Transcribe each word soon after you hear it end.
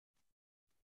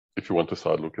if you want to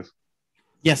start, Lukas.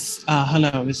 Yes,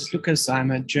 hello, this is Lukas.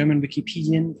 I'm a German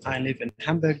Wikipedian. I live in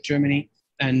Hamburg, Germany,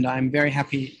 and I'm very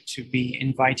happy to be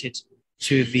invited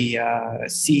to the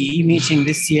CEE meeting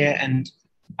this year. And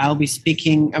I'll be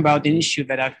speaking about an issue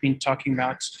that I've been talking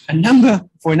about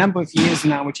for a number of years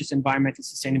now, which is environmental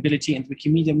sustainability and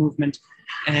Wikimedia movement.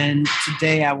 And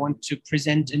today I want to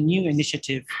present a new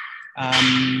initiative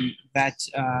that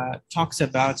talks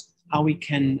about how we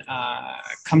can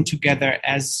come together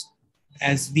as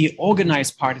the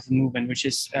organized part of the movement, which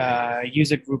is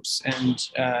user groups and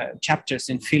chapters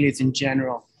and affiliates in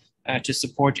general to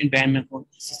support environmental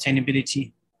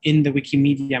sustainability in the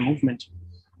Wikimedia movement.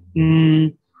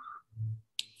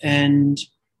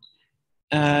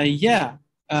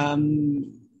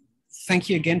 Thank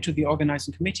you again to the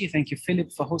organizing committee. Thank you,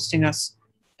 Philip, for hosting us.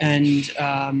 And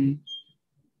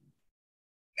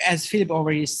as Philip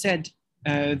already said,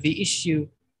 the issue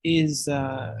is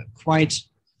quite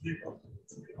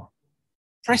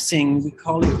pressing. We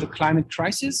call it the climate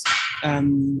crisis.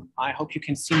 I hope you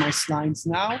can see my slides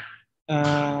now.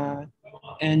 I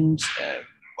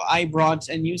brought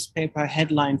a newspaper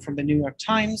headline from the New York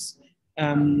Times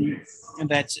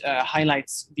that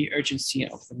highlights the urgency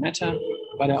of the matter.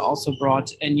 But I also brought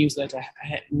a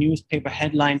newspaper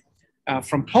headline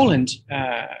from Poland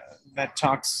that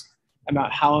talks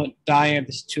about how dire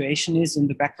the situation is. In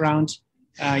the background,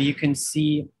 you can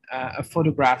see a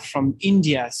photograph from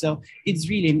India. So it's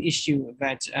really an issue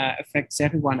that affects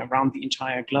everyone around the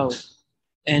entire globe.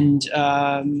 And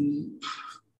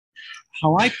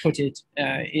how I put it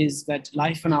is that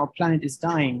life on our planet is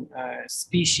dying.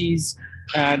 Species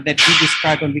that we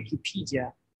describe on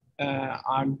Wikipedia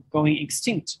are going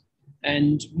extinct.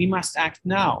 And we must act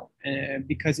now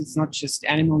because it's not just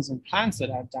animals and plants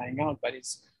that are dying out, but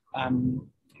it's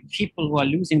people who are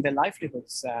losing their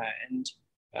livelihoods and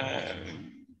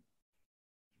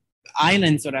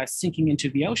islands that are sinking into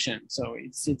the ocean. So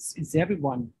it's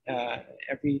everyone,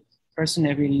 every person,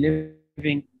 every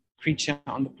living creature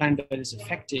on the planet that is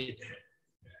affected.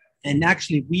 And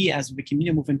actually, we as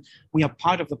Wikimedia Movement, we are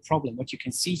part of the problem. What you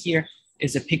can see here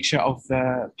is a picture of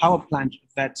the power plant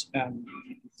that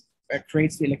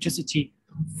creates the electricity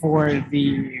for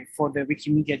the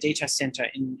Wikimedia data center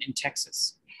in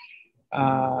Texas.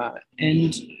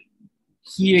 And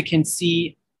here you can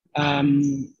see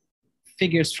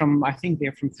figures from, I think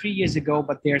they're from 3 years ago,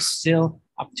 but they're still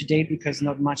up to date because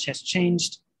not much has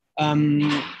changed.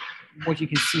 What you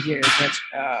can see here is that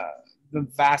the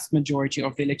vast majority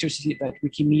of the electricity that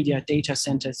Wikimedia data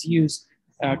centers use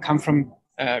come from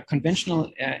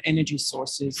conventional energy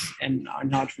sources and are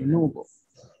not renewable.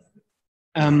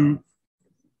 And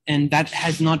that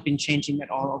has not been changing at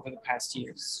all over the past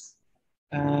years.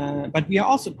 But we are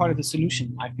also part of the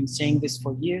solution. I've been saying this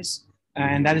for years,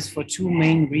 and that is for two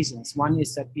main reasons. One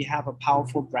is that we have a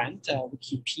powerful brand.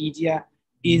 Wikipedia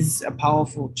is a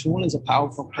powerful tool, is a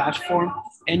powerful platform.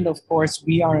 And of course,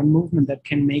 we are a movement that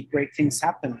can make great things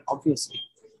happen, obviously.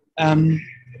 And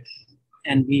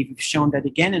we've shown that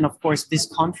again. And of course, this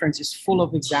conference is full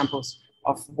of examples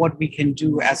of what we can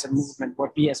do as a movement,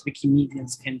 what we as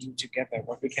Wikimedians can do together,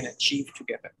 what we can achieve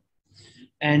together.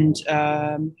 And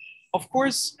of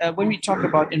course, when we talk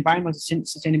about environmental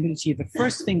sustainability, the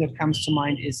first thing that comes to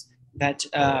mind is that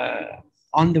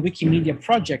on the Wikimedia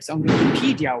projects, on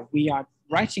Wikipedia, we are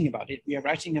writing about it. We are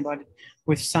writing about it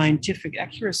with scientific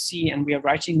accuracy, and we are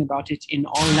writing about it in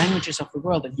all languages of the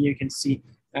world. And here you can see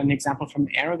an example from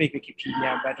Arabic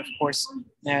Wikipedia, but of course,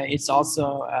 it's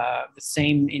also the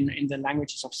same in the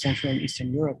languages of Central and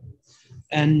Eastern Europe.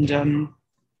 And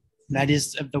that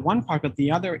is the one part, but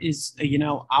the other is,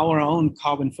 our own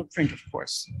carbon footprint, of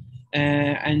course.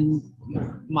 And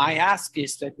my ask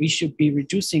is that we should be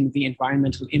reducing the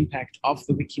environmental impact of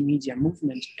the Wikimedia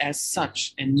movement as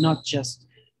such, and not just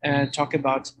talk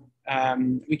about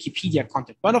Wikipedia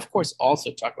content, but of course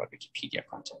also talk about Wikipedia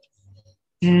content.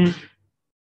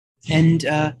 And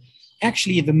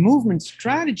actually, the movement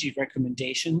strategy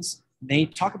recommendations, they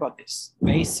talk about this.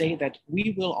 They say that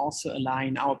we will also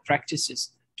align our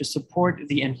practices to support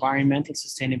the environmental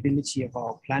sustainability of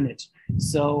our planet.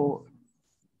 So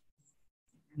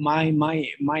my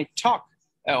talk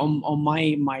or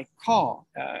my call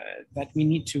that we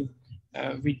need to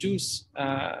reduce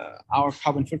our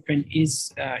carbon footprint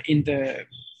is in the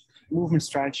movement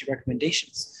strategy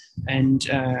recommendations. And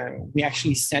we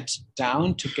actually sat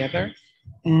down together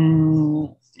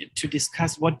to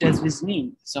discuss what does this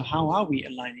mean. So how are we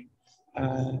aligning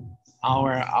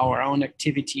our own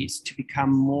activities to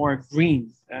become more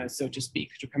green, so to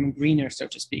speak, to become greener, so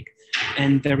to speak.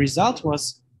 And the result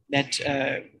was that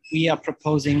we are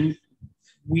proposing,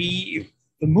 the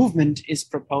movement is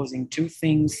proposing two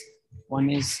things One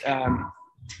is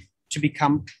to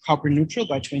become carbon neutral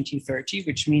by 2030,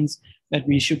 which means that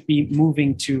we should be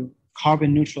moving to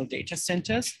carbon neutral data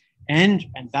centers. And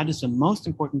that is the most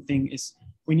important thing, is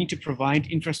we need to provide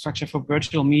infrastructure for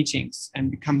virtual meetings and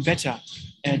become better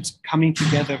at coming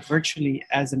together virtually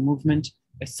as a movement,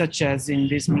 such as in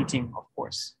this meeting, of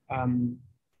course.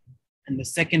 And the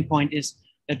second point is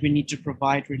that we need to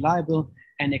provide reliable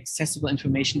and accessible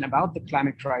information about the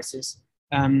climate crisis,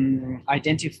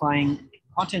 identifying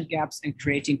content gaps and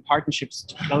creating partnerships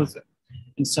to close them.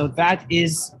 And so that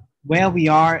is where we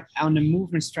are on the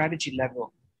movement strategy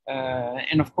level.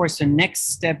 And of course, the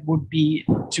next step would be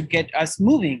to get us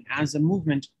moving as a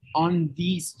movement on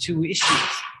these two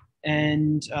issues.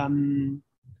 And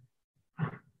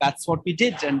that's what we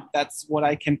did. And that's what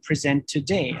I can present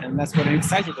today. And that's what I'm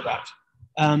excited about.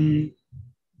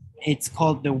 It's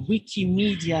called the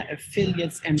Wikimedia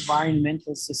Affiliates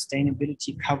Environmental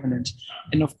Sustainability Covenant.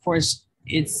 And of course,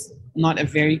 it's not a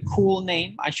very cool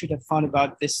name. I should have thought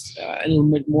about this a little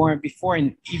bit more before,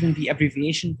 and even the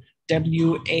abbreviation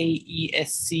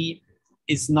WAESC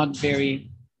is not very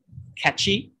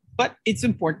catchy, but it's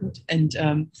important, and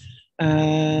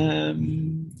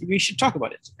we should talk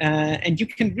about it. And you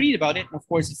can read about it. Of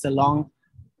course, it's a long,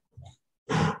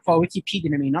 for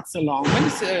Wikipedia, I mean, not so long, but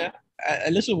it's a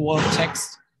little wall of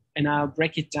text, and I'll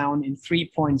break it down in 3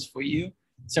 points for you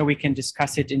so we can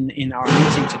discuss it in our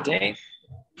meeting today.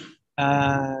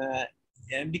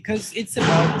 Because it's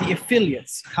about the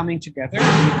affiliates coming together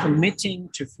and committing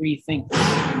to 3 things,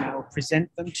 and I'll present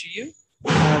them to you.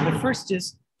 The first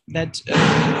is that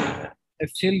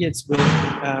affiliates will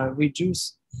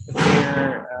reduce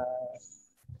their...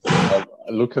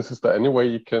 Lukas, is there any way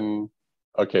you can...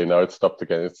 Okay, now it stopped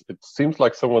again. It seems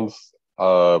like someone's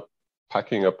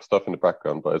packing up stuff in the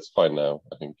background, but it's fine now,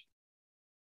 I think.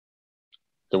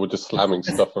 They were just slamming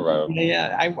stuff around.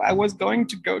 Yeah, I was going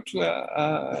to go to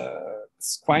a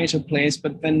quieter place,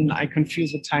 but then I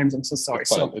confused the times. I'm so sorry.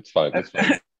 It's fine.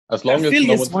 As long as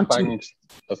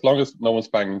no one's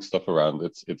banging stuff around,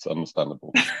 it's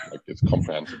understandable. Like, it's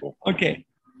comprehensible. Okay.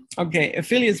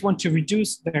 Affiliates want to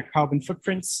reduce their carbon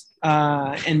footprints,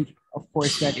 and of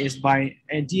course that is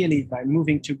ideally by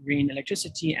moving to green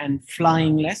electricity and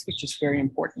flying less, which is very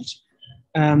important.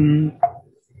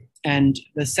 And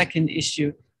the second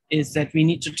issue is that we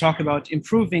need to talk about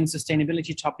improving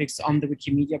sustainability topics on the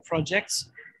Wikimedia projects,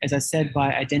 as I said,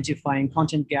 by identifying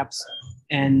content gaps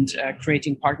and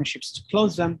creating partnerships to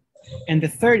close them. And the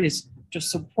third is to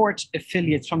support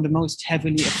affiliates from the most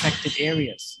heavily affected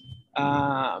areas.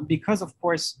 Because, of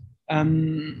course,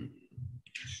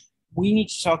 we need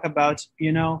to talk about,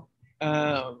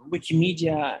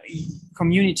 Wikimedia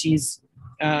communities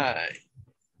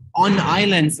on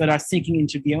islands that are sinking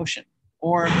into the ocean,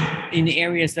 or in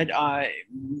areas that are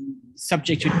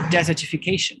subject to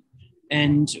desertification.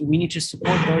 And we need to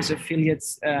support those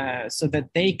affiliates so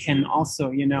that they can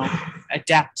also,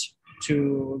 adapt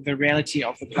to the reality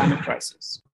of the climate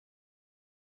crisis.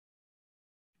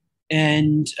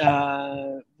 And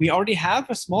we already have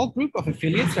a small group of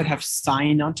affiliates that have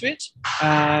signed onto it.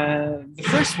 The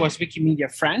first was Wikimedia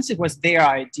France. It was their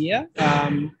idea.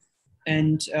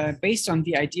 And based on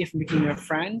the idea from Wikimedia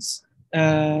France,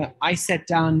 I sat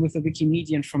down with a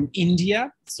Wikimedian from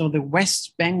India. So the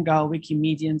West Bengal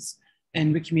Wikimedians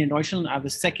and Wikimedia Deutschland are the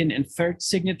second and third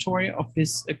signatory of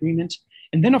this agreement.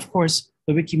 And then, of course,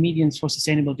 the Wikimedians for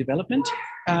Sustainable Development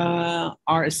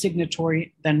are a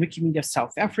signatory. Then Wikimedia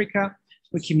South Africa,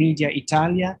 Wikimedia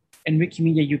Italia, and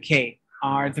Wikimedia UK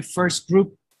are the first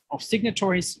group of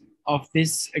signatories of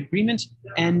this agreement.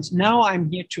 And now I'm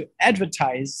here to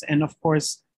advertise, and of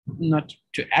course, not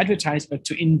to advertise, but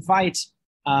to invite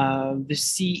the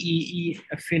CEE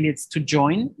affiliates to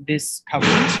join this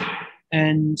covenant.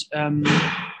 And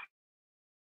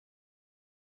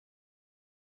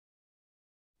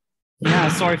yeah,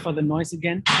 sorry for the noise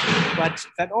again, but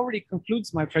that already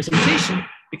concludes my presentation,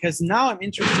 because now I'm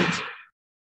interested.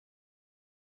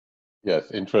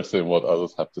 Yes, interested in what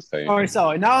others have to say.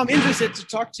 So now I'm interested to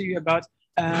talk to you about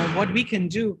what we can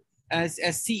do as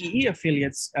CEE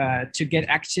affiliates to get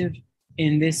active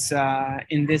in this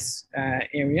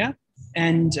area.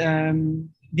 And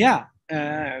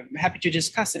happy to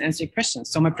discuss and answer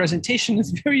questions. So my presentation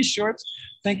is very short.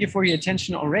 Thank you for your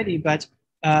attention already, but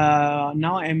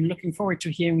now I'm looking forward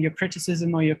to hearing your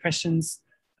criticism or your questions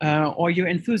or your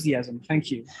enthusiasm.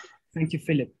 Thank you. Thank you,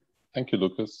 Philip. Thank you,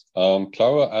 Lukas.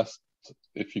 Clara asked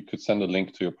if you could send a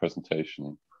link to your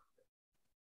presentation.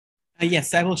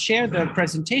 Yes, I will share the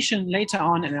presentation later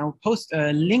on, and I'll post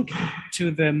a link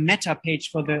to the meta page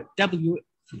for the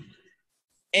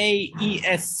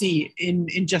AESC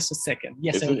in just a second.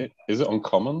 Yes. Is it on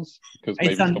Commons? Because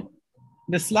It's maybe on,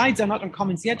 the slides are not on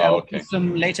Commons yet. Oh, I will okay. post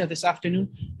them later this afternoon.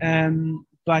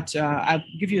 But I'll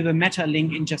give you the meta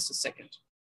link in just a second.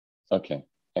 Okay,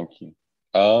 thank you.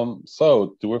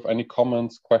 So do we have any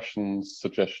comments, questions,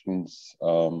 suggestions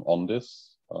on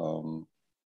this?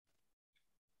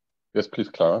 Yes, please,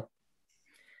 Clara.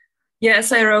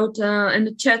 Yes, I wrote in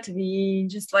the chat, we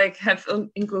just like have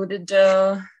included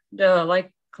the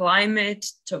like climate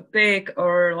topic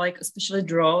or like especially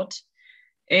drought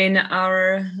in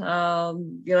our,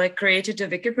 we like created a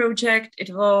wiki project. It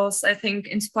was, I think,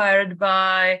 inspired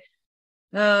by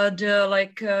the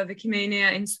like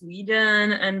Wikimedia in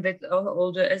Sweden and with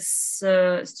all the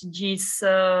SDGs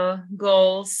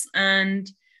goals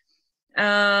and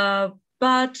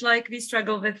but like we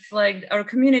struggle with like our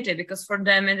community because for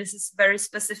them this is very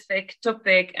specific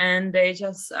topic and they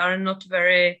just are not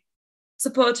very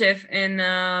supportive and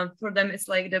for them it's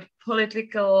like the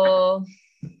political,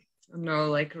 I don't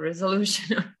know, like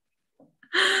resolution.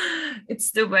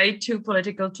 It's the way too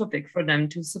political topic for them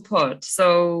to support.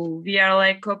 So we are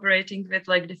like cooperating with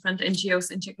like different NGOs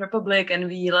in Czech Republic and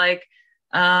we like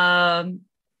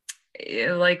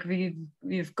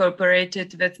we've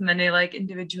cooperated with many like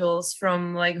individuals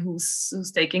from like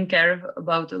who's taking care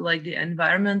about like the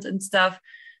environment and stuff,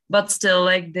 but still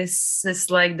like this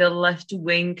is like the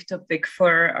left-wing topic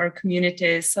for our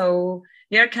community. So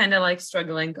we are kind of like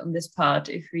struggling on this part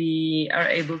if we are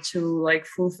able to like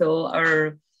fulfill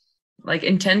our like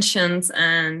intentions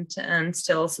and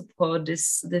still support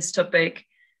this topic.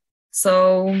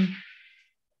 So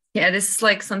yeah, this is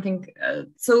like something,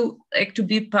 so like to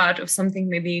be part of something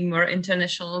maybe more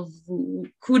international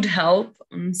could help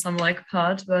on some like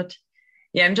part, but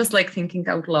yeah, I'm just like thinking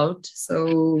out loud.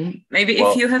 So maybe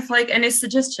if you have like any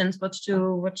suggestions what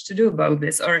to do about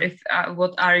this, or if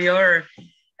what are your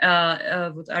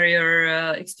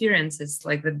experiences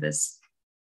like with this?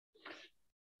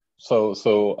 So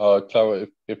Clara,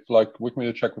 if like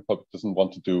Wikimedia Czech Republic doesn't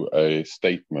want to do a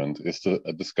statement, is there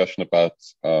a discussion about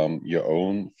your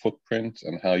own footprint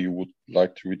and how you would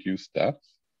like to reduce that?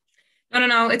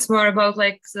 No. It's more about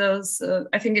like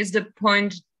I think it's the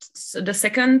point, the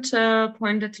second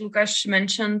point that Lukas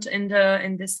mentioned in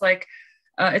this like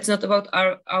it's not about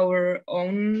our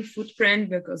own footprint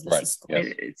because this is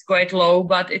it's quite low,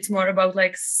 but it's more about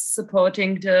like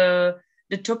supporting the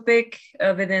topic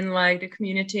within like the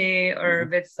community or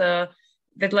with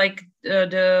like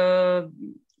the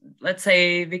let's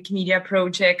say Wikimedia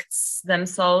projects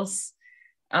themselves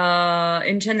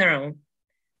in general,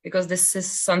 because this is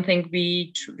something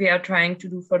we are trying to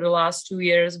do for the last 2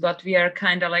 years, but we are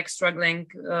kind of like struggling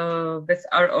with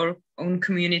our own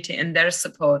community and their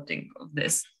supporting of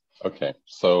this. Okay,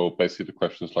 so basically the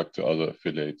question is like to other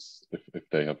affiliates if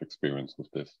they have experience with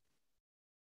this.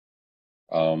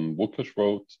 Lukas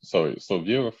wrote, so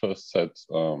Vera first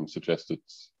suggested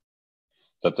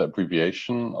that the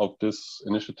abbreviation of this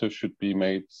initiative should be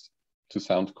made to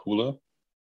sound cooler.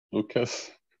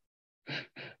 Lukas?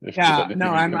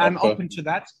 I'm open to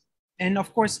that. And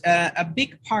of course, a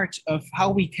big part of how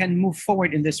we can move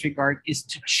forward in this regard is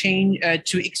to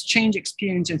exchange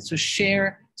experiences, to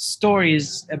share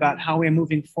stories about how we're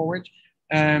moving forward,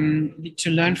 to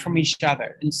learn from each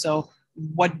other. And so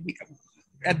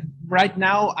right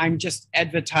now, I'm just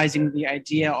advertising the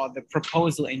idea or the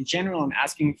proposal in general and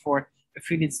asking for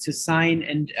affiliates to sign.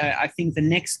 And I think the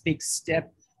next big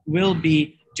step will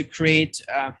be to create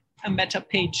a meta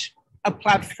page, a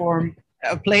platform,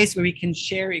 a place where we can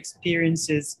share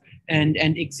experiences and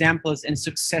examples and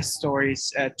success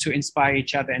stories to inspire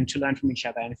each other and to learn from each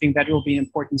other. And I think that will be an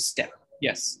important step.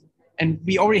 Yes. And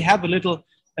we already have a little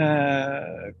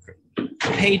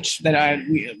page that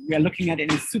we are looking at,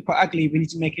 and it's super ugly. We need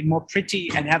to make it more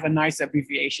pretty and have a nice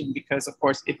abbreviation because, of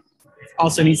course, it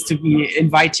also needs to be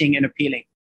inviting and appealing.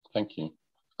 Thank you.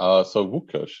 So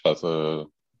Lukas has a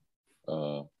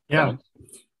comment.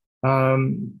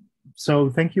 So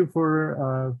thank you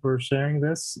for sharing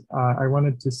this. I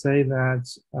wanted to say that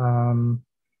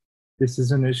this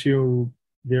is an issue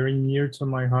very near to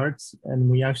my heart, and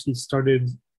we actually started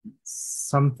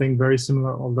something very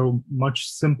similar, although much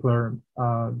simpler.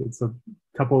 It's a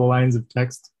couple of lines of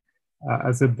text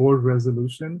as a board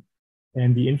resolution.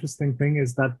 And the interesting thing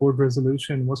is that board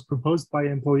resolution was proposed by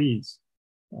employees.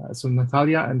 So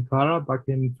Natalia and Clara back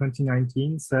in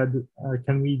 2019 said,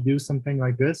 can we do something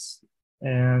like this?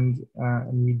 And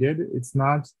we did. It's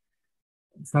not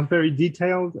very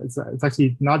detailed. It's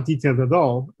actually not detailed at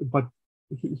all, but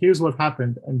here's what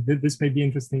happened. And this may be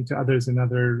interesting to others in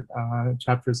other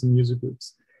chapters and user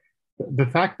groups. the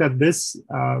fact that this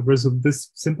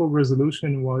this simple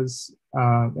resolution was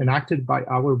enacted by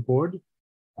our board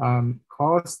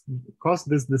caused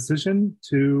this decision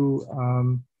to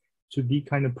be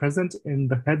kind of present in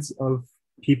the heads of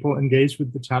people engaged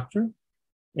with the chapter,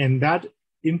 and that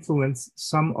influenced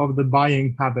some of the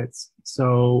buying habits.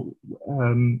 So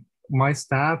my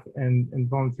staff and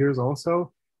volunteers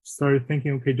also started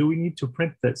thinking, okay, do we need to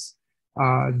print this?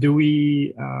 Do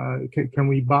we can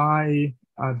we buy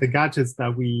the gadgets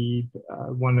that we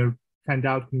want to hand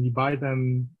out? Can we buy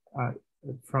them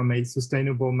from a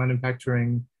sustainable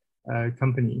manufacturing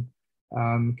company?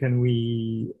 Can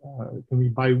we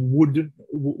buy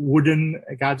wooden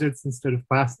gadgets instead of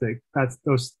plastic? That's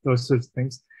those sorts of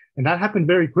things, and that happened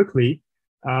very quickly.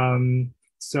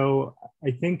 So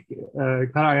I think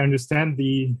Clara, I understand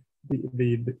the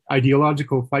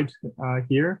ideological fight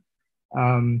here,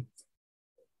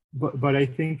 but I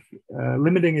think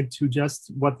limiting it to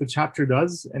just what the chapter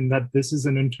does and that this is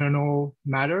an internal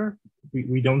matter.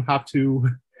 We don't have to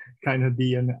kind of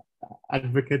be an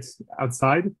advocate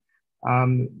outside.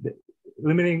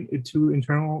 Limiting it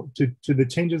to the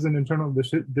changes in internal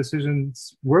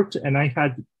decisions worked, and I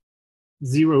had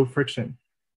zero friction.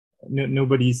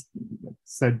 Nobody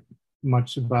said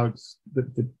much about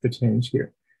the change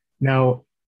here. Now,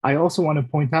 I also want to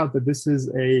point out that this is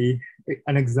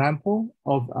an example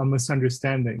of a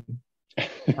misunderstanding,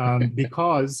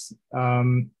 because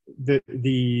the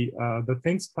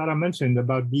things Clara mentioned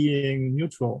about being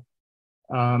neutral.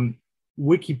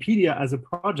 Wikipedia as a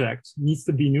project needs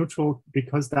to be neutral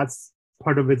because that's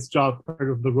part of its job, part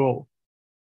of the role.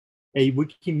 A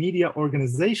Wikimedia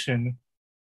organization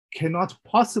cannot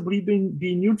possibly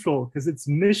be neutral because its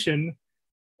mission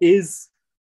is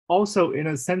also, in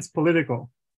a sense, political,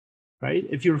 right?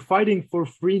 If you're fighting for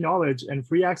free knowledge and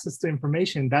free access to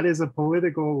information, that is a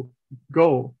political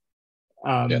goal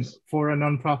yes. for a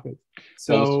nonprofit.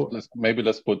 So well, let's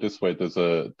put it this way: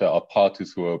 there are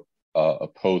parties who are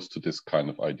opposed to this kind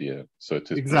of idea, so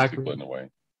it is exactly political in a way.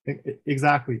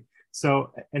 Exactly.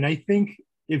 So, and I think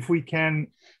if we can.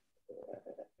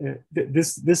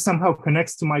 This somehow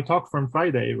connects to my talk from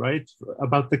Friday, right?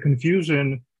 About the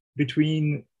confusion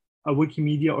between a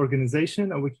Wikimedia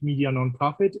organization, a Wikimedia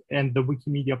nonprofit, and the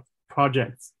Wikimedia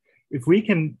projects. If we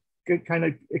can kind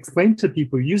of explain to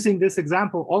people using this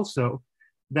example also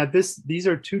that these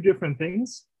are two different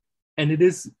things, and it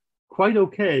is quite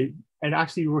okay and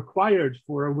actually required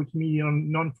for a Wikimedia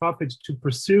nonprofit to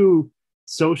pursue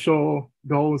social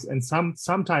goals and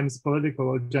sometimes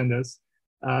political agendas.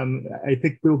 I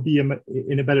think we'll be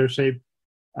in a better shape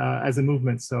as a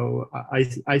movement. So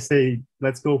I say,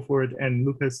 let's go for it. And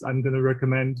Lukas, I'm going to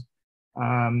recommend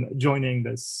joining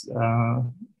this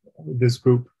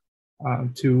group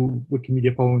to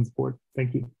Wikimedia Poland's board.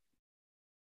 Thank you.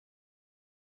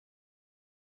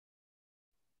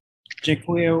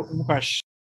 Dziękuję, Lukas.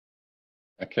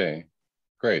 Okay,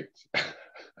 great.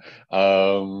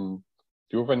 Do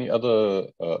you have any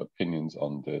other opinions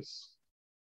on this?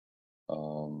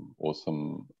 Or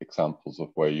some examples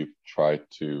of where you've tried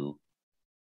to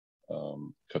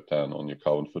cut down on your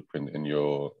carbon footprint in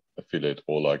your affiliate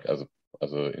or like as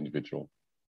an individual?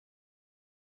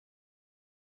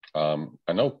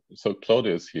 I know, so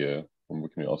Claudia is here from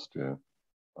Wikimedia Austria,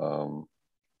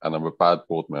 and I'm a bad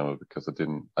board member because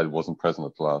I wasn't present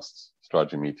at the last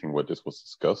strategy meeting where this was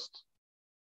discussed,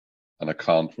 and I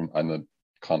can't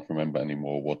remember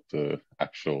anymore what the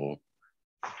actual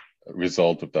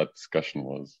result of that discussion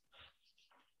was.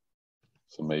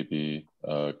 So maybe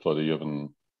Claudia, you have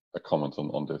a comment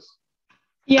on this?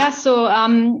 Yeah, so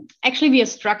actually we are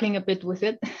struggling a bit with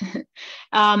it.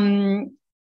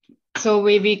 So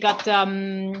we got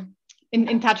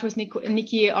in touch with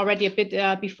Nikki already a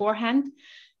bit beforehand.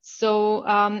 So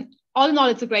all in all,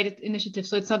 it's a great initiative.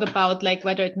 So it's not about like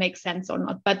whether it makes sense or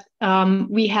not, but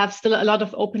we have still a lot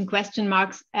of open question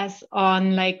marks as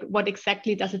on like what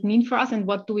exactly does it mean for us and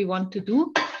what do we want to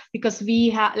do? Because we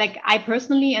have, like I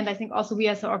personally, and I think also we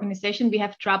as an organization, we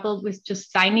have trouble with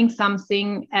just signing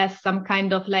something as some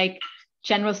kind of like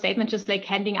general statement, just like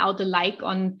handing out a like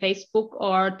on Facebook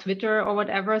or Twitter or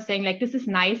whatever, saying like, this is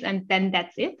nice. And then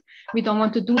that's it. We don't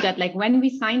want to do that. Like when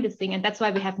we sign this thing, and that's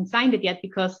why we haven't signed it yet,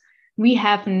 because we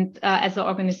haven't, as an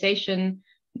organization,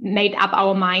 made up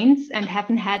our minds and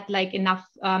haven't had like enough,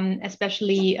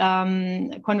 especially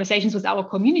conversations with our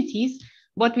communities,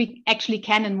 what we actually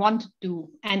can and want to do.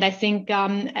 And I think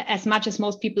as much as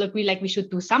most people agree, like we should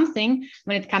do something,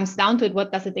 when it comes down to it,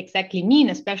 what does it exactly mean,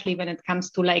 especially when it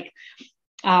comes to like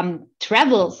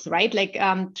travels, right? Like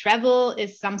travel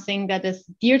is something that is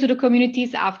dear to the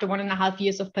communities. After 1.5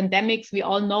 years of pandemics, we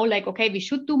all know, like, okay, we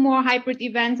should do more hybrid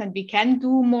events and we can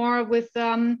do more with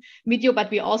video,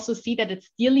 but we also see that it's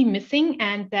dearly missing,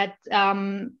 and that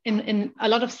in a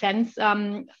lot of sense,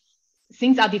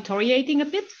 things are deteriorating a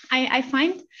bit, I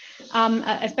find,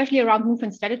 especially around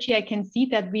movement strategy. I can see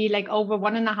that we, like, over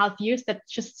 1.5 years, that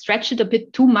just stretched it a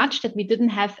bit too much, that we didn't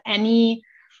have any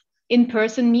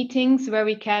in-person meetings where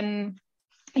we can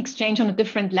exchange on a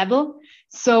different level.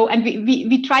 So, and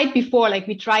we tried before, like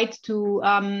we tried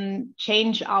to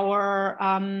change our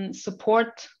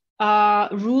support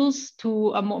rules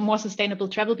to a more sustainable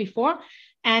travel before.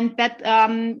 And that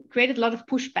created a lot of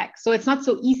pushback. So it's not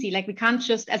so easy. Like we can't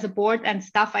just, as a board and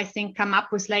staff, I think, come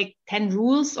up with like 10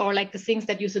 rules or like the things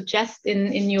that you suggest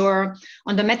in your,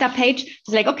 on the meta page.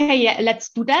 It's like, okay, yeah, let's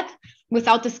do that,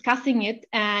 without discussing it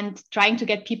and trying to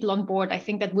get people on board. I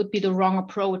think that would be the wrong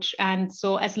approach. And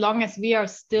so as long as we are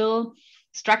still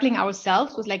struggling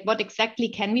ourselves with like, what exactly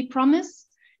can we promise?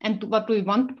 And what do we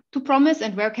want to promise,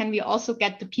 and where can we also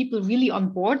get the people really on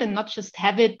board and not just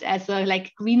have it as a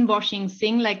like greenwashing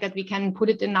thing, like that we can put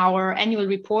it in our annual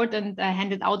report and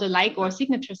hand it out a like or a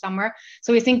signature somewhere.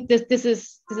 So we think this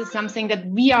is something that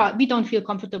we don't feel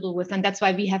comfortable with, and that's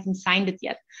why we haven't signed it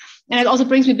yet. And it also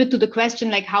brings me a bit to the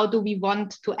question, like, how do we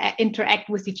want to interact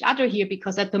with each other here?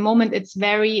 Because at the moment it's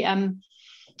very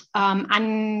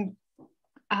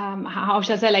how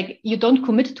should I say, like, you don't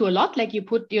commit to a lot, like you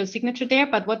put your signature there,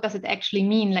 but what does it actually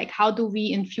mean? Like, how do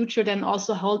we in future then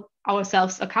also hold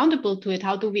ourselves accountable to it?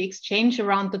 How do we exchange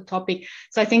around the topic?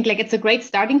 So I think like it's a great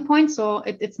starting point. So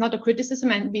it's not a criticism,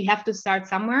 and we have to start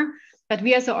somewhere. But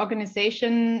we as an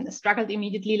organization struggled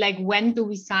immediately, like, when do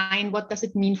we sign? What does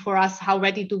it mean for us? How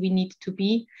ready do we need to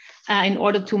be in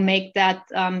order to make that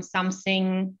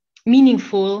something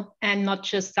meaningful and not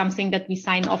just something that we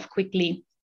sign off quickly?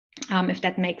 If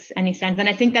that makes any sense. And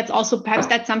I think that's also, perhaps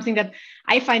that's something that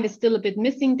I find is still a bit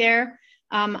missing there.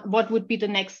 What would be the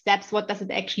next steps? What does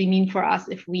it actually mean for us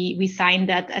if we sign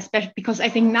that? Especially because I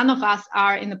think none of us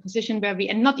are in a position where we,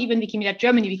 and not even Wikimedia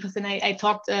Germany, because then I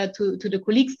talked to the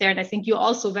colleagues there, and I think you're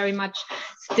also very much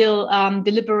still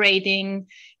deliberating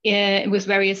with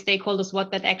various stakeholders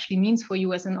what that actually means for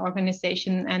you as an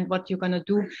organization and what you're going to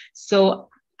do. So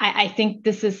I think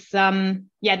this is,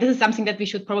 this is something that we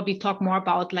should probably talk more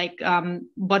about, like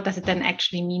what does it then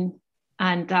actually mean,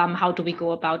 and how do we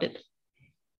go about it?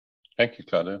 Thank you,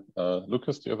 Claudia.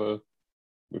 Lukas, do you have a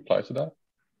reply to that?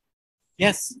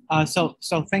 Yes. So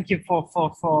thank you for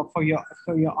your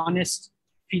honest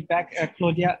feedback,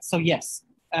 Claudia. So yes,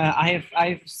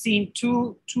 I've seen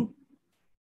two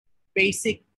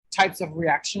basic types of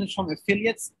reactions from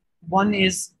affiliates. One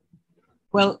is,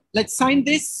 well, let's sign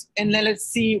this and then let's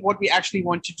see what we actually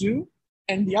want to do.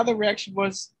 And the other reaction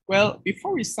was, well,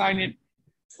 before we sign it,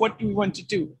 what do we want to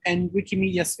do? And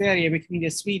Wikimedia Sverige,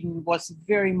 Wikimedia Sweden was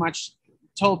very much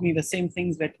told me the same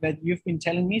things that you've been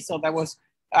telling me. So that was,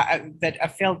 that I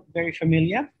felt very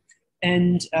familiar.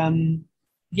 And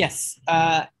yes,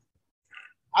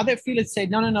 other affiliates say,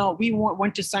 no, we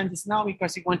want to sign this now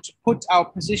because we want to put our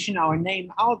position, our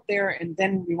name out there, and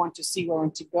then we want to see where we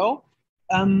want to go.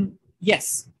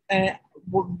 Yes,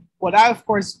 what I, of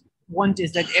course, want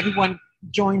is that everyone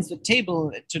joins the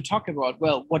table to talk about,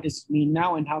 well, what does it mean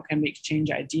now and how can we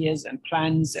exchange ideas and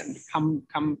plans and come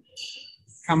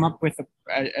up with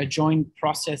a joint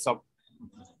process of,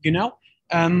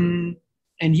 and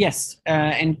yes,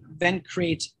 and then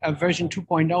create a version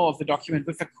 2.0 of the document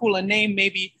with a cooler name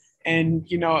maybe, and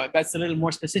that's a little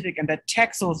more specific, and that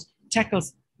tackles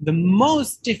the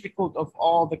most difficult of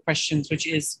all the questions, which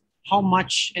is, how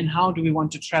much and how do we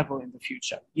want to travel in the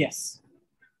future? Yes.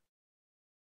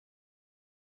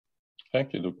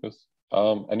 Thank you, Lukas.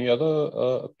 Any other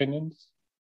opinions?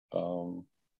 There are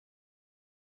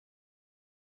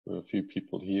a few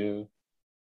people here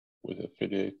with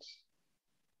affiliates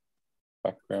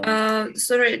background.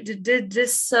 Sorry, did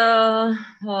this I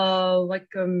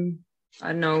don't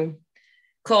know,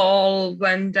 call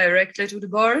went directly to the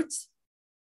board?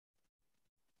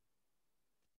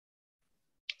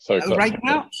 Sorry, right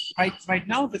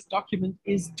now, this document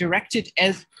is directed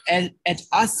at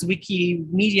us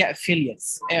Wikimedia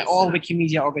affiliates, all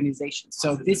Wikimedia organizations.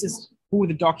 So this is who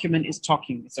the document is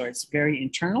talking. So it's very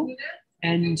internal,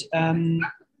 and and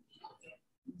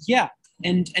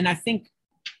I think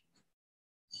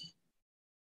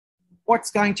what's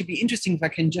going to be interesting, if I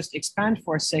can just expand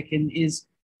for a second, is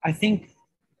I think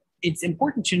it's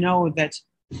important to know that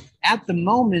at the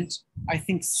moment, I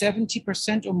think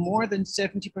 70% or more than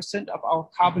 70% of our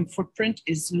carbon footprint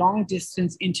is long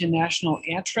distance international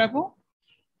air travel.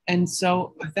 And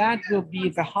so that will be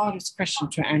the hardest question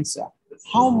to answer.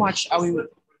 How much are we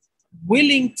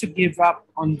willing to give up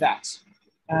on that?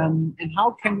 And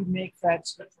how can we make that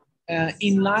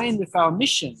in line with our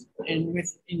mission and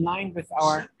in line with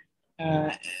our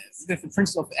with the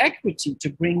principle of equity to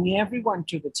bring everyone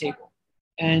to the table?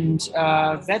 And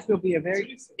that will be a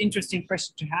very interesting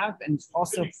question to have, and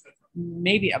also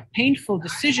maybe a painful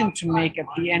decision to make at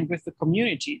the end with the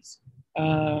communities.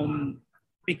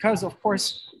 Because of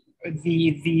course,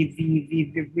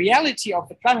 the reality of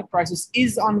the climate crisis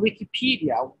is on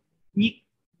Wikipedia. We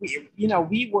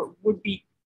would be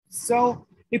so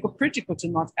hypocritical to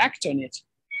not act on it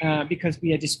because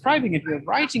we are describing it, we are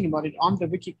writing about it on the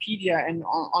Wikipedia and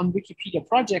on Wikipedia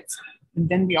projects, and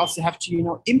then we also have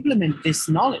to implement this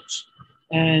knowledge.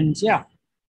 And yeah.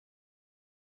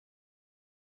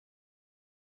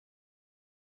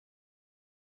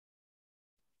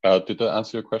 Did that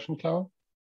answer your question, Clara?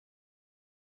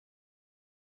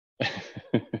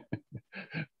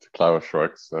 Clara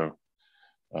shrugs, so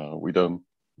we don't,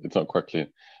 it's not quite clear.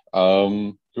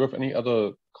 Do you have any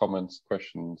other comments,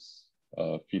 questions,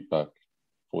 feedback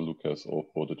for Lukas or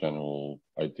for the general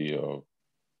idea of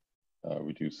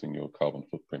reducing your carbon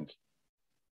footprint?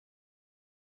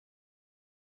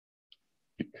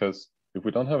 Because if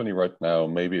we don't have any right now,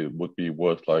 maybe it would be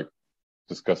worth like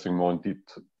discussing more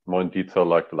in detail,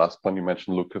 like the last point you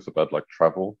mentioned, Lukas, about like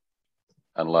travel,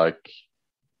 and like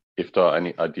if there are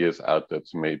any ideas out there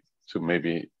to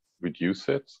maybe reduce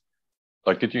it.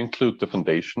 Like, did you include the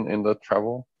foundation in the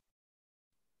travel,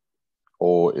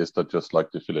 or is that just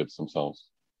like the affiliates themselves?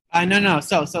 No.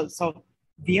 So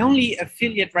the only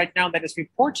affiliate right now that is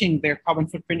reporting their carbon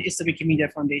footprint is the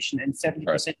Wikimedia Foundation, and 70%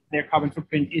 right. of their carbon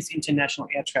footprint is international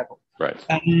air travel. Right.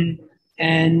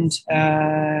 And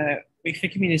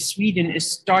Wikimedia Sweden is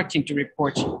starting to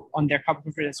report on their carbon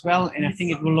footprint as well, and I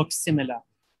think it will look similar.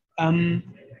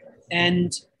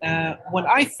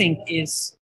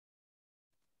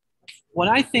 What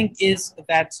I think is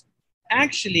that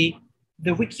actually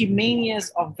the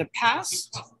Wikimanias of the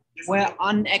past were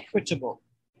unequitable.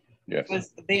 Yes.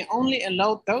 Because they only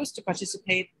allowed those to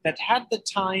participate that had the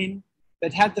time,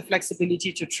 that had the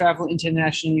flexibility to travel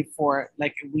internationally for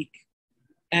like a week.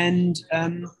 And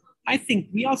I think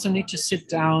we also need to sit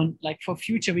down, like for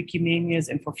future Wikimanias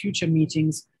and for future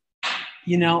meetings,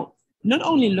 not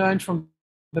only learn from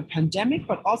the pandemic,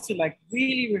 but also like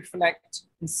really reflect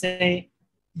and say,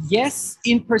 yes,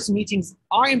 in-person meetings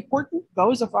are important.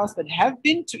 Those of us that have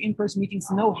been to in-person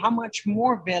meetings know how much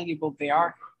more valuable they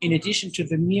are in addition to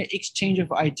the mere exchange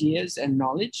of ideas and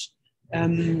knowledge,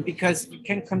 because you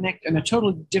can connect on a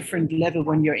totally different level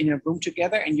when you're in a room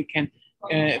together, and you can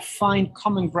find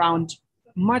common ground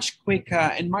much quicker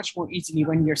and much more easily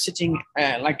when you're sitting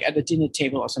like at a dinner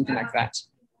table or something like that.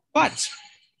 But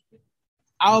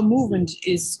our movement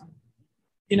is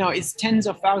tens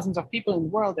of thousands of people in the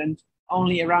world, and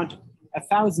only around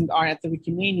 1,000 are at the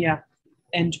Wikimania.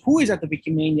 And who is at the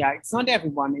Wikimania? It's not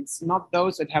everyone. It's not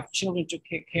those that have children to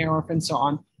take care of and so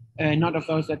on. Not of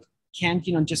those that can't,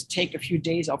 just take a few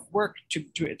days off work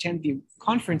to attend the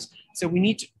conference. So we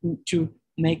need to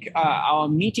make our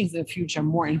meetings in the future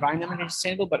more environmentally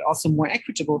sustainable, but also more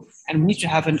equitable. And we need to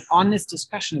have an honest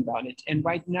discussion about it. And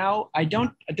right now, I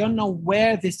don't know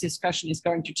where this discussion is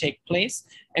going to take place.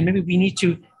 And maybe we need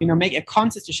to, make a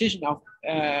conscious decision of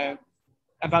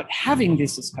about having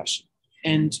this discussion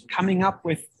and coming up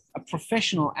with a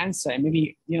professional answer, and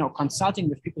maybe consulting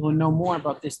with people who know more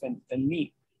about this than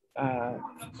me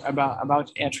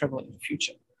about air travel in the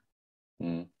future.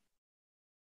 Mm.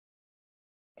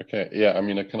 Okay, yeah, I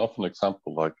mean, I can offer an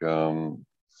example, like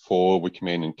for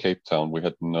Wikimania in Cape Town, we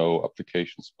had no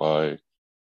applications by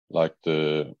like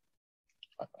I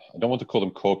don't want to call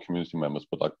them core community members,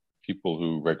 but like people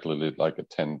who regularly like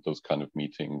attend those kind of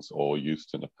meetings or used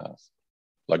to in the past.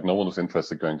 Like no one was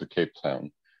interested in going to Cape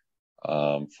Town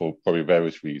for probably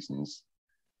various reasons.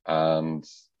 And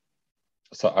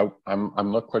so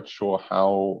I'm not quite sure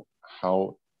how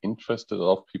interested a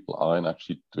lot of people are in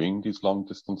actually doing these long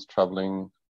distance traveling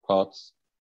parts.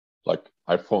 Like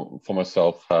I for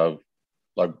myself have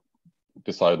like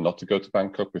decided not to go to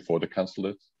Bangkok before they canceled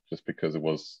it, just because it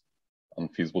was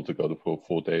unfeasible to go to for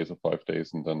 4 days or 5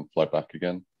 days and then fly back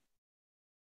again.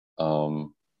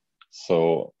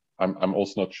 So I'm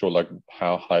also not sure like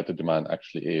how high the demand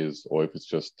actually is, or if it's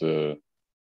just the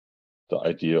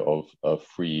idea of a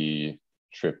free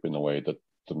trip in a way that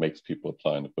makes people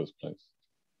apply in the first place,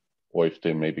 or if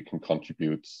they maybe can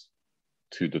contribute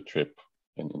to the trip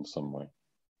in some way.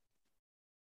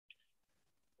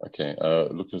 Okay,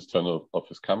 Lukas turned off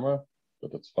his camera,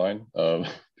 but that's fine. Do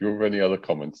you have any other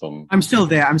comments on? I'm still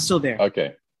there.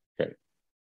 Okay, great.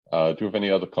 Do you have any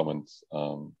other comments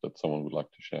that someone would like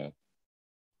to share?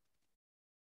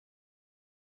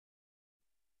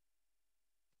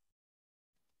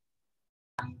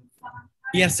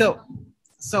 Yeah, so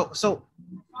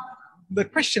the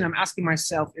question I'm asking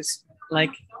myself is,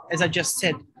 like, as I just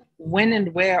said, when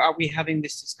and where are we having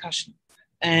this discussion?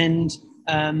 And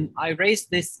I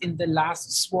raised this in the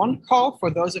last Swan call. For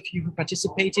those of you who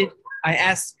participated, I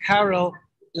asked Carol,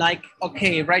 like,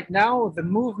 okay, right now the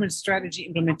movement strategy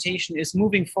implementation is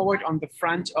moving forward on the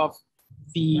front of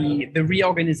the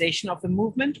reorganization of the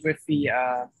movement with the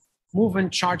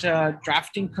movement charter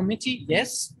drafting committee,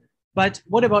 yes. But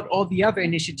what about all the other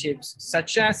initiatives,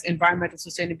 such as environmental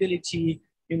sustainability,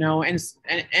 you know,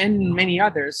 and many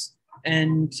others?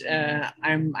 And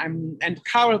and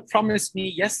Carol promised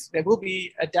me, yes, there will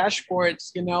be a dashboard,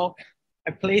 you know,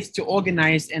 a place to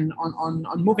organize and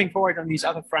on moving forward on these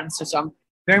other fronts. So I'm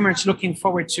very much looking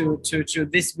forward to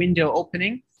this window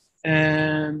opening.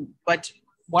 But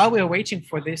while we're waiting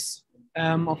for this,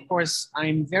 of course,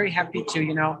 I'm very happy to,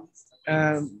 you know,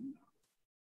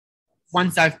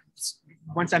 once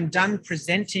I'm done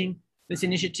presenting this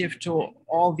initiative to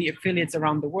all the affiliates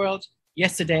around the world.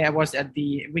 Yesterday, I was at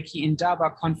the Wiki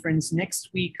Indaba conference. Next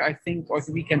week, I think, or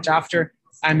the weekend after,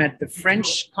 I'm at the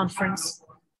French conference.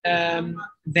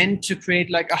 Then to create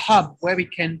like a hub where we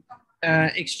can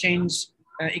exchange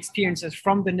experiences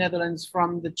from the Netherlands,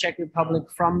 from the Czech Republic,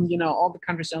 from, you know, all the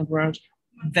countries around the world,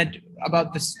 that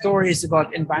about the stories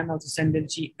about environmental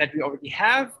sustainability that we already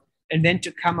have, and then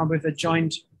to come up with a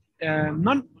joint,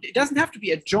 it doesn't have to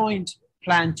be a joint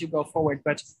plan to go forward,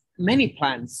 but many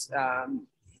plans.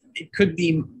 It could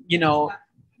be, you know,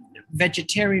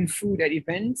 vegetarian food at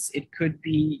events. It could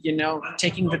be, you know,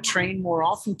 taking the train more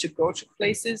often to go to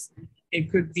places. It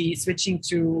could be switching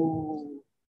to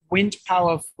wind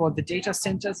power for the data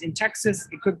centers in Texas.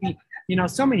 It could be, you know,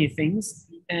 so many things.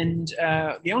 And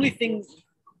the only thing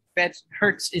that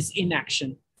hurts is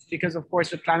inaction, because of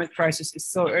course the climate crisis is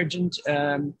so urgent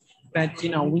that, you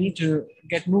know, we need to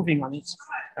get moving on it.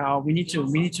 We need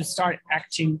to start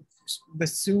acting the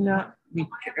sooner we,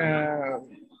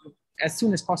 as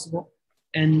soon as possible.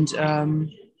 And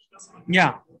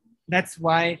yeah, that's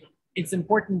why it's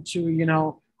important to, you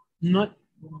know, not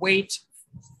wait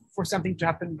for something to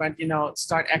happen, but, you know,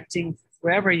 start acting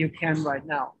wherever you can right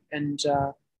now. And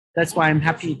that's why I'm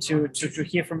happy to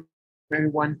hear from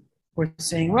everyone who are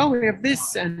saying, well, we have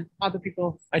this, and other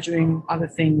people are doing other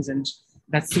things, and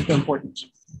that's super important.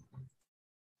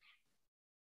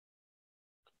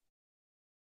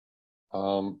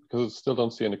 Because I still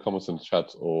don't see any comments in the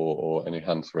chat or any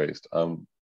hands raised.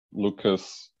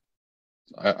 Lukas,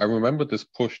 I remember this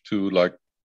push to like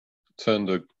turn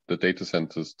the data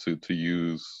centers to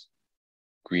use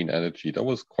green energy. That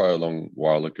was quite a long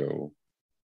while ago.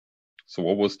 So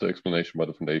what was the explanation by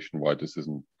the foundation why this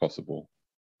isn't possible?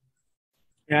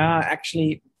 Yeah,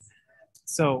 actually,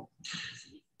 so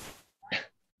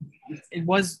there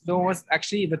was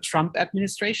actually the Trump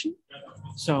administration.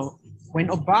 So when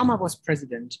Obama was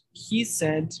president, he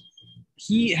said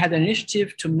he had an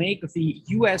initiative to make the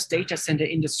US data center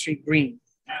industry green.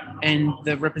 And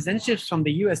the representatives from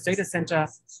the US data center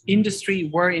industry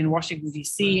were in Washington,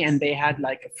 DC, and they had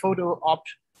like a photo op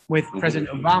with President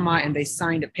Obama, and they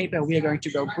signed a paper, we are going to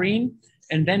go green.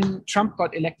 And then Trump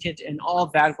got elected and all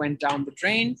that went down the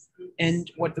drain.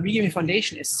 And what the WIkimedia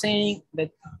Foundation is saying,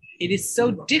 that it is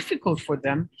so difficult for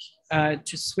them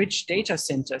to switch data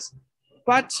centers.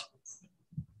 But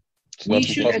it's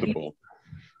not impossible.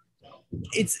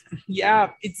 It's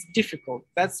difficult.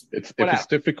 If it's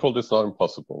difficult, it's not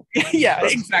impossible. Yeah,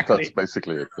 exactly. That's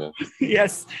basically it. Yeah.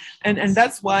 Yes, and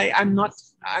that's why I'm not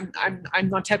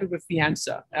happy with the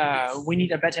answer. We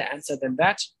need a better answer than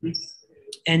that.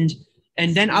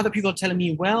 And then other people are telling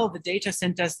me, well, the data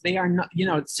centers, they are not,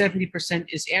 70%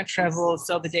 is air travel,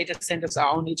 so the data centers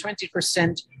are only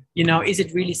 20%. Is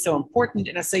it really so important?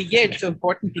 And I say, yeah, it's so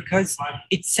important because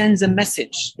it sends a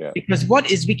message. Yeah. Because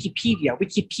what is Wikipedia?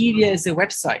 Wikipedia is a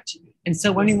website. And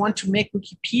so when we want to make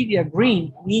Wikipedia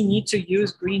green, we need to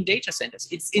use green data centers.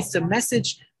 It's a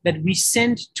message that we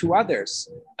send to others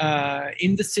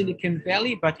in the Silicon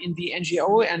Valley, but in the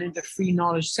NGO and in the free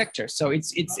knowledge sector. So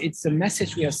it's a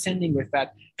message we are sending with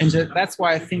that. And that's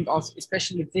why I think also,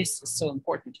 especially this is so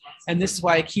important. And this is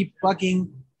why I keep bugging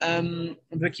the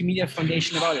Wikimedia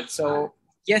Foundation about it. So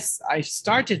yes, I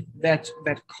started that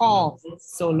call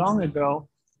so long ago,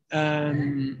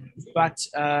 but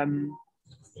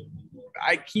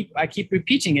I keep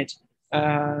repeating it.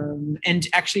 And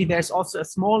actually there's also a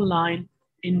small line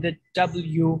in the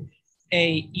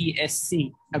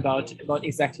WAESC about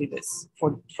exactly this,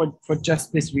 for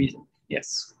just this reason.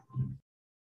 Yes.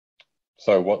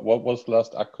 So what was the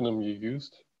last acronym you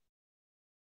used?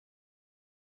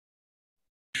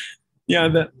 Yeah,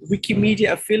 the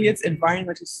Wikimedia Affiliates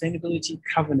Environmental Sustainability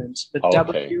Covenant. The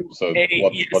Okay, so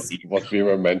WASC. what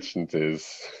Vera mentioned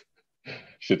is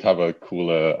should have a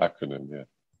cooler acronym. Yeah,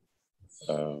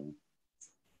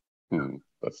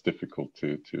 that's difficult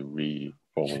to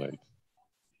reformulate.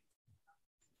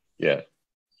 Yeah,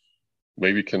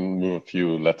 maybe we can move a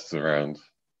few letters around,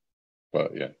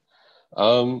 but yeah.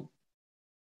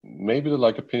 Maybe the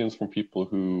opinions from people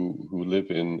who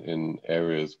live in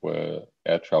areas where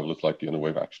air travel is like the only way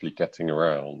of actually getting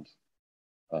around,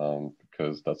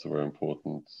 because that's a very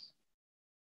important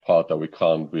part that we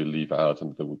can't really leave out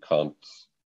and that we can't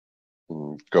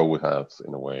go without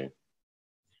in a way.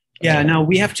 Yeah, now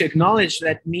we have to acknowledge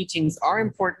that meetings are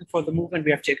important for the movement.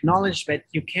 We have to acknowledge that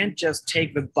you can't just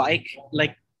take the bike,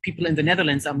 like people in the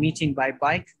Netherlands are meeting by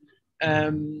bike.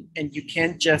 And you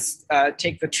can't just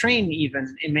take the train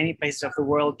even in many places of the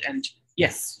world. And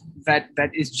yes, that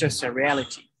is just a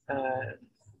reality.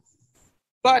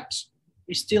 But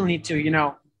we still need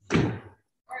to,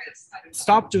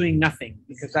 stop doing nothing,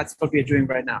 because that's what we're doing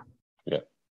right now. Yeah.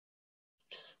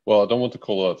 Well, I don't want to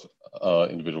call out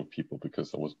individual people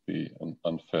because that would be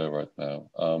unfair right now.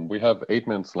 We have 8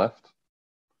 minutes left.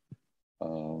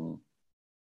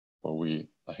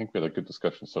 I think we had a good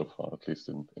discussion so far, at least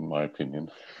in my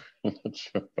opinion. I'm not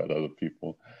sure about other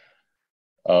people.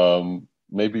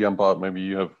 Maybe Bart, maybe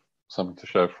you have something to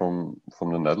share from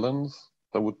the Netherlands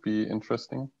that would be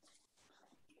interesting.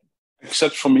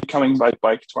 Except for me coming by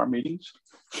bike to our meetings.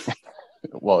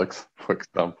 Well, for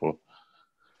example.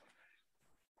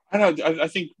 I don't know.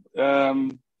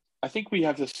 I think we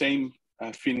have the same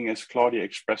feeling as Claudia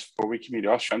expressed for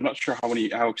Wikimedia Austria. I'm not sure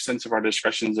how extensive our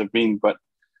discussions have been, but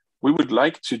we would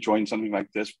like to join something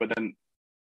like this, but then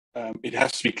it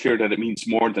has to be clear that it means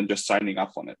more than just signing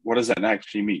up on it. What does that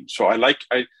actually mean? So I like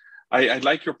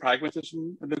your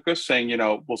pragmatism, Lukas, saying,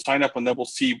 we'll sign up and then we'll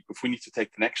see if we need to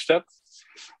take the next step.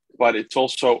 But it's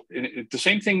also the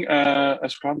same thing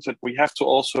as Claudia said. We have to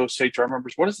also say to our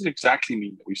members, what does it exactly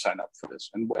mean that we sign up for this?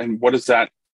 And what is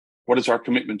that? What is our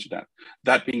commitment to that?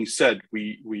 That being said,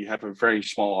 we have a very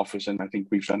small office, and I think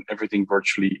we've done everything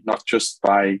virtually, not just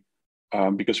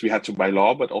because we had to by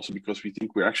law, but also because we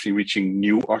think we're actually reaching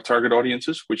our target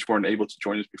audiences, which weren't able to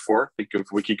join us before. Think of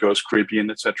Wikico's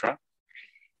Caribbean, etc.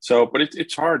 So, but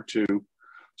it's hard to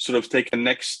sort of take a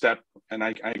next step. And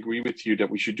I agree with you that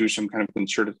we should do some kind of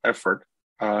concerted effort.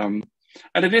 And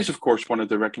it is, of course, one of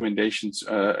the recommendations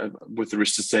with the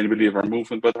sustainability of our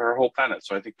movement, but our whole planet.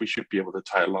 So I think we should be able to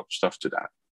tie a lot of stuff to that.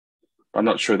 I'm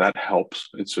not sure that helps.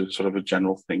 It's a sort of a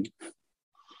general thing.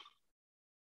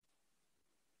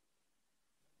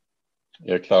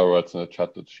 Yeah, Clara writes in the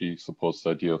chat that she supports the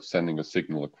idea of sending a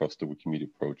signal across the Wikimedia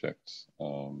projects.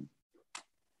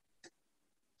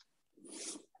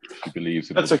 She believes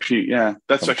that's actually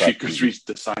good reason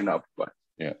to sign up. But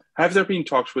yeah, have there been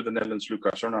talks with the Netherlands,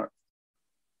 Lukas, or not,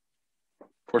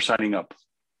 for signing up?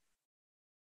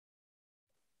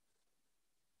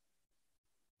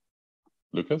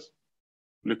 Lukas,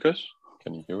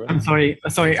 can you hear us? I'm sorry.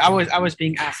 I was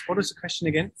being asked. What was the question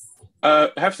again?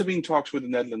 Have there been talks with the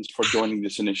Netherlands for joining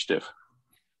this initiative?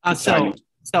 So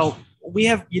we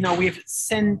have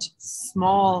sent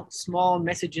small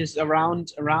messages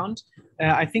around.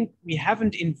 I think we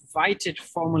haven't invited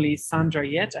formally Sandra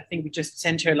yet. I think we just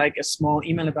sent her a small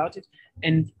email about it.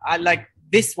 And I like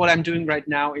this. What I'm doing right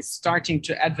now is starting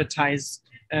to advertise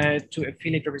to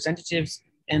affiliate representatives.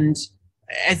 And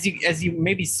as you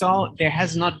maybe saw, there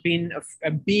has not been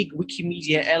a big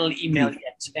Wikimedia L email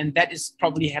yet, and that is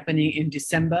probably happening in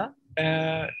December.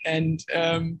 Yeah.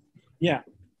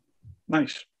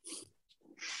 Nice.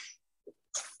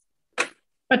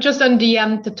 But just on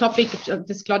the topic,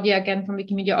 this Claudia again from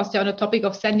Wikimedia Austria, on the topic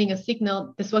of sending a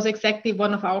signal, this was exactly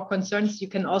one of our concerns. You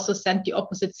can also send the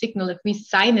opposite signal. If we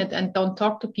sign it and don't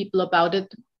talk to people about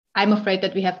it, I'm afraid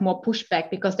that we have more pushback,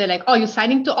 because they're like, oh, you're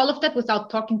signing to all of that without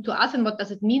talking to us, and what does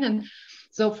it mean? And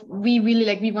so we really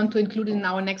we want to include it in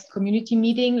our next community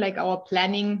meeting, our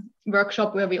planning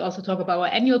workshop, where we also talk about our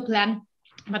annual plan.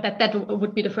 But that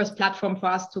would be the first platform for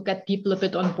us to get people a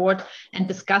bit on board and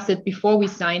discuss it before we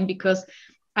sign, because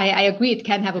I agree it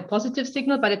can have a positive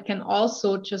signal, but it can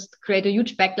also just create a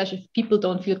huge backlash if people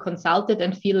don't feel consulted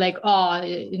and feel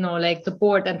the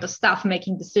board and the staff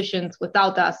making decisions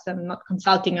without us and not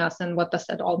consulting us, and what does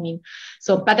that all mean?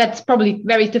 So, but that's probably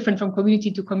very different from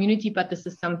community to community, but this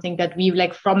is something that we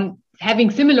from having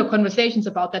similar conversations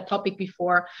about that topic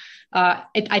before,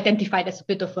 it identified as a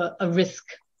bit of a risk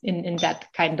in that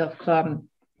kind of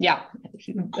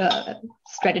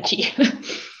strategy.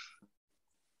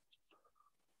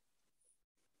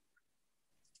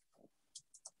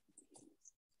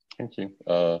 thank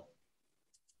you.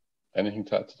 Anything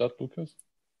to add to that, Lukas?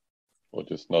 Or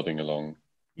just nodding along?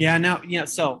 Yeah, no, yeah.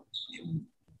 So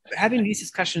having these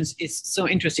discussions is so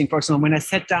interesting. For example, when I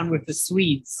sat down with the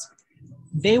Swedes,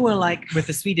 they were like, with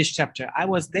the Swedish chapter,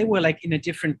 they were like in a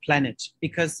different planet,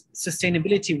 because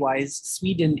sustainability wise,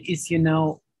 Sweden is, you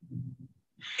know,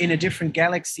 in a different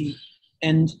galaxy.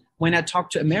 And when I talk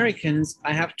to Americans,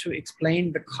 I have to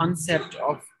explain the concept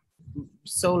of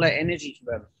solar energy to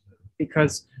them,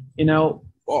 because, you know,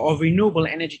 or renewable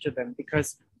energy to them,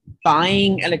 because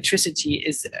buying electricity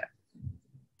is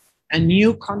a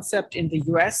new concept in the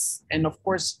US. And of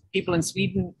course, people in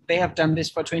Sweden, they have done this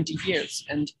for 20 years.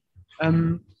 And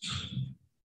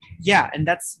yeah, and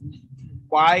that's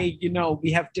why, you know,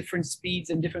 we have different speeds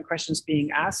and different questions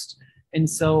being asked. And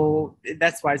so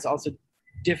that's why it's also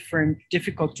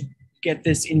difficult to get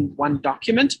this in one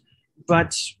document.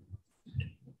 But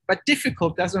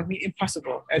difficult doesn't mean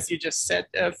impossible, as you just said,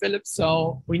 Philip.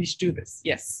 So we need to do this,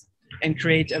 yes, and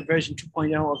create a version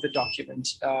 2.0 of the document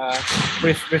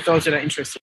with those that are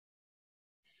interested.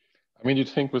 I mean, you'd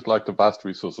think with like the vast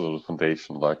resources of the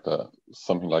foundation, like that,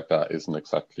 something like that isn't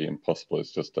exactly impossible.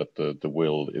 It's just that the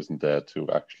will isn't there to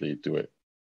actually do it.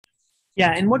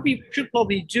 Yeah, and what we should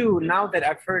probably do, now that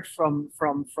I've heard from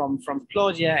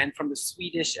Claudia and from the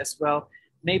Swedish as well,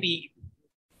 maybe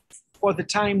for the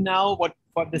time now, what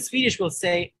the Swedish will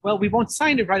say, well, we won't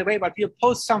sign it right away, but we'll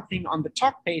post something on the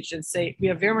talk page and say we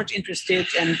are very much interested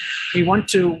and we want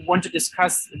to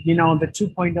discuss, you know, the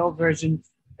 2.0 version.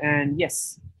 And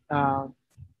yes,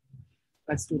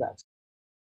 let's do that.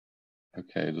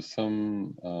 Okay, there's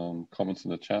some comments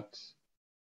in the chat.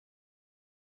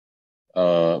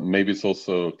 Maybe it's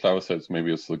also, Clara says,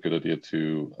 maybe it's a good idea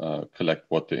to collect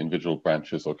what the individual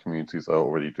branches or communities are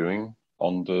already doing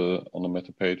on the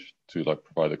meta page, to like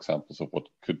provide examples of what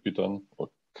could be done or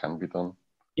can be done.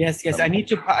 Yes, I need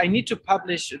to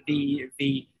publish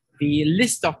the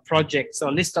list of projects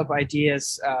or list of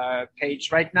ideas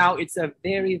page. Right now, it's a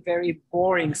very, very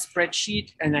boring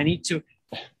spreadsheet, and I need to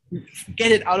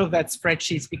get it out of that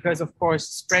spreadsheet, because of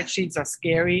course spreadsheets are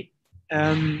scary.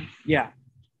 Yeah.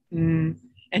 And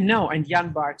Jan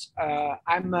Bart,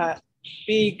 I'm a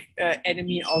big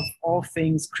enemy of all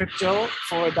things crypto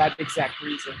for that exact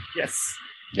reason. Yes.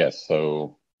 Yes.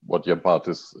 So what Jan Bart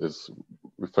is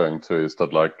referring to is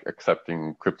that like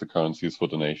accepting cryptocurrencies for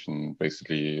donation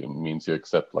basically means you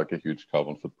accept like a huge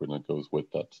carbon footprint that goes with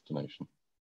that donation,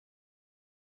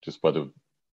 just by the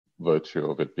virtue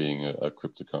of it being a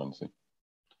cryptocurrency.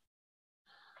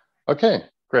 Okay,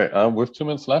 great. With 2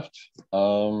 minutes left.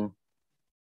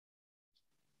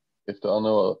 If there are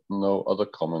no other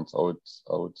comments, I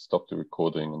would stop the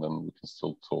recording and then we can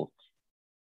still talk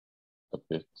a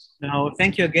bit. No,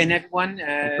 thank you again, everyone.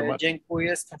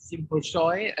 Dziękuję,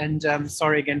 and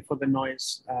sorry again for the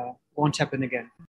noise. Won't happen again.